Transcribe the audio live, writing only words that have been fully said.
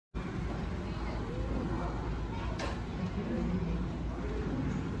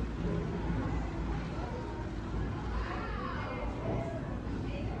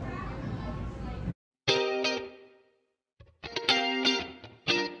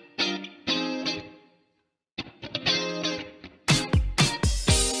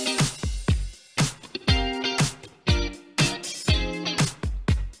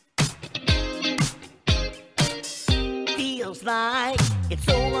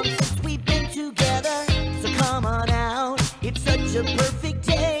long since we've been together, so come on out. It's such a perfect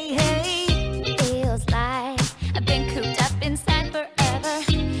day. Hey, feels like I've been cooped up inside forever.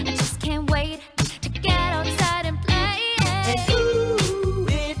 I just can't wait to get outside and play. And ooh,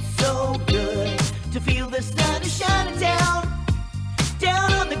 it's so good to feel the sun is shining down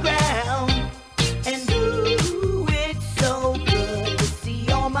on the ground. And ooh, it's so good to see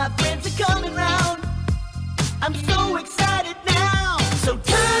all my friends are coming round. I'm so excited now. So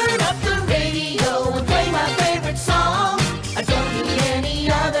turn up the radio and play my favorite song. I don't need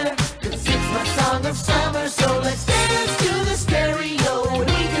any other, 'cause it's my song of summer. So let's dance to the stereo and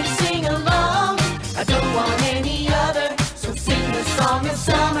we can sing along. I don't want any other, so sing the song of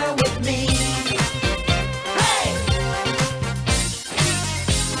summer with me. Hey!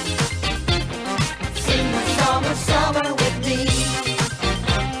 Sing the song of summer with me.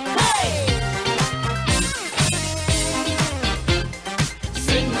 Hey!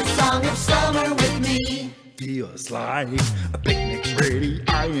 Sing the song of summer with me. Feels like a picnic's ready,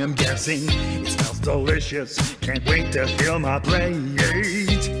 I am guessing. It smells delicious, can't wait to fill my plate.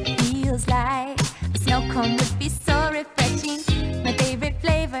 Feels like a snow cone would be so refreshing. My favorite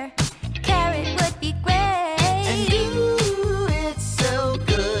flavor, carrot would be great. And ooh, it's so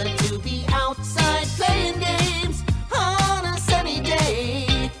good to be outside playing games on a sunny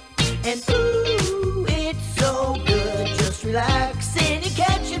day. And ooh, it's so good just relaxing and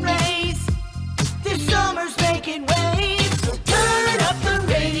catching rays. This summer's making waves. So turn up the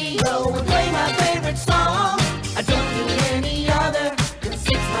radio and play my favorite song. I don't need any other, 'cause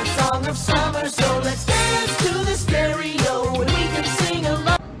it's my song of summer. So let's dance to the stereo and we can sing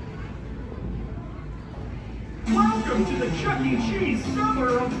along. Welcome to the Chuck E. Cheese Summer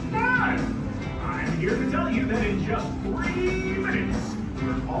of Fun! I'm here to tell you that in just 3 minutes,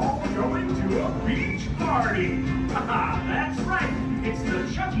 we're all going to a beach party! Haha, that's right! It's the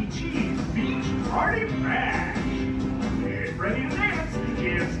Chuck E. Cheese Beach Party Bash! Get ready to dance!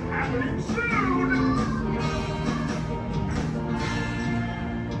 It's happening soon!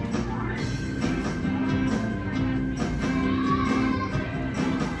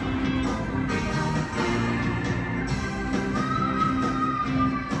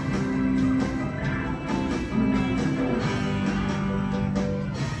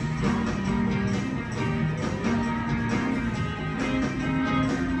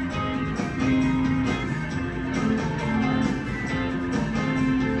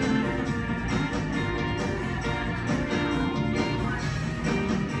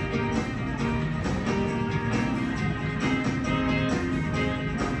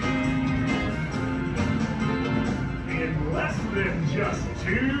 Just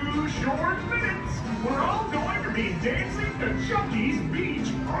 2 short minutes, we're all going to be dancing the Chuck E.'s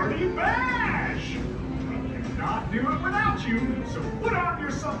Beach Party Bash! We cannot do it without you, so put on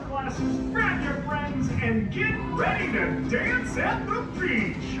your sunglasses, grab your friends, and get ready to dance at the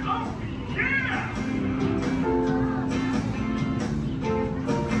beach! Oh, yeah!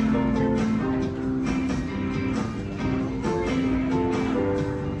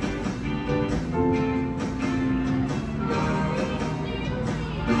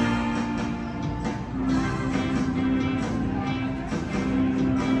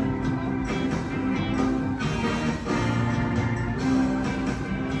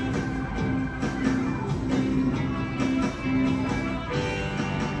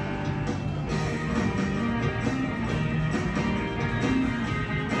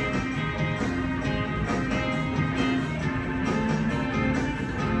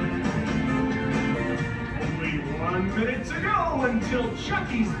 Minutes ago until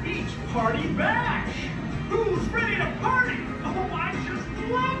Chuck E.'s Beach Party Bash. Who's ready to party? Oh, I just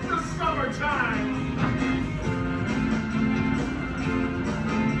love the summertime.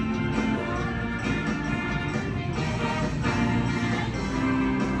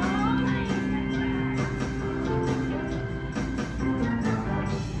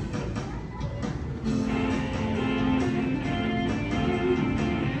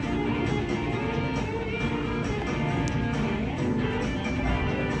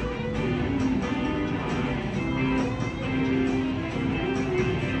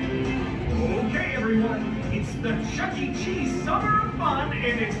 It's the Chuck E. Cheese Summer of Fun,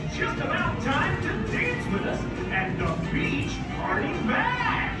 and it's just about time to dance with us at the Beach Party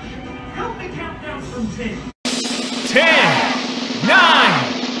Bash. Help me count down from 10. 10, 9,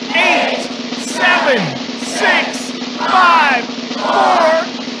 8, 7, 6, 5, 4,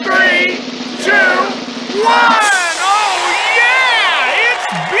 3, 2, 1. Oh yeah! It's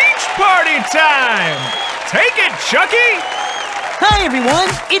beach party time! Take it, Chucky! Hi everyone,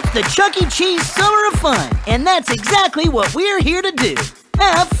 it's the Chuck E. Cheese Summer of Fun, and that's exactly what we're here to do.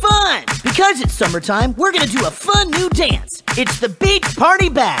 have fun! Because it's summertime, we're gonna do a fun new dance. It's the Beach Party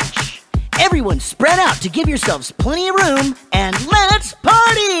Bash. Everyone spread out to give yourselves plenty of room, and let's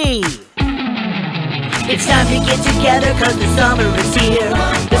party! It's time to get together cause the summer is here.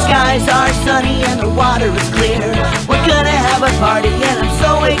 The skies are sunny and the water is clear. We're gonna have a party and I'm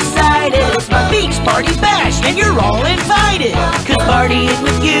so excited. It's my Beach Party Bash and you're all invited. Cause partying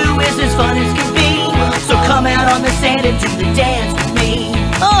with you is as fun as can be. So come out on the sand and do the dance with me.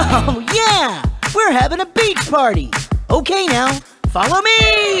 Oh yeah, we're having a beach party. Okay now, follow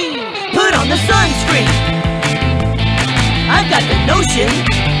me. Put on the sunscreen. I've got the notion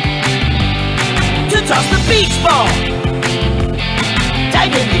to toss the beach ball.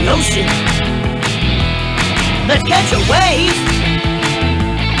 Dive in the ocean. Let's catch a wave.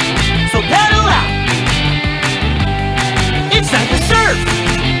 So paddle out. It's time to surf.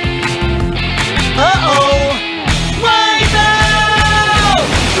 Uh-oh. Wipe out.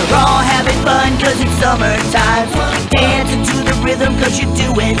 We're all having fun cause it's summertime. So dancing to the rhythm cause you're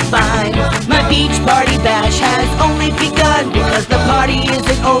doing fine. My beach party bash has only begun because the party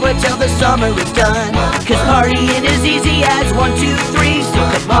isn't over till the summer is done. Cause partying is easy as 1, 2, 3. So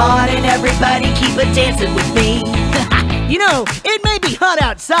come on and everybody keep a dancing with me. You know, it may be hot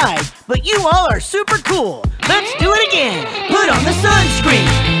outside, but you all are super cool. Let's do it again. Put on the sunscreen.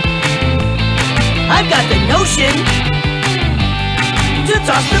 I've got the notion to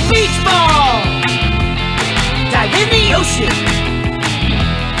toss the beach ball. Dive in the ocean.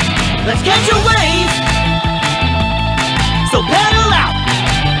 Let's catch a wave. So paddle out.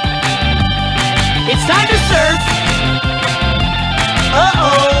 It's time to surf.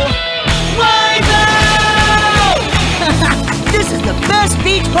 Uh-oh. Wipe out. This is the best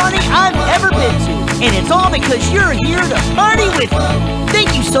beach party I've ever been to. And it's all because you're here to party with me.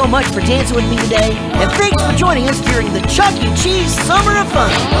 Thank you so much for dancing with me today. And thanks for joining us during the Chuck E. Cheese Summer of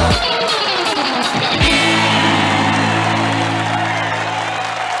Fun.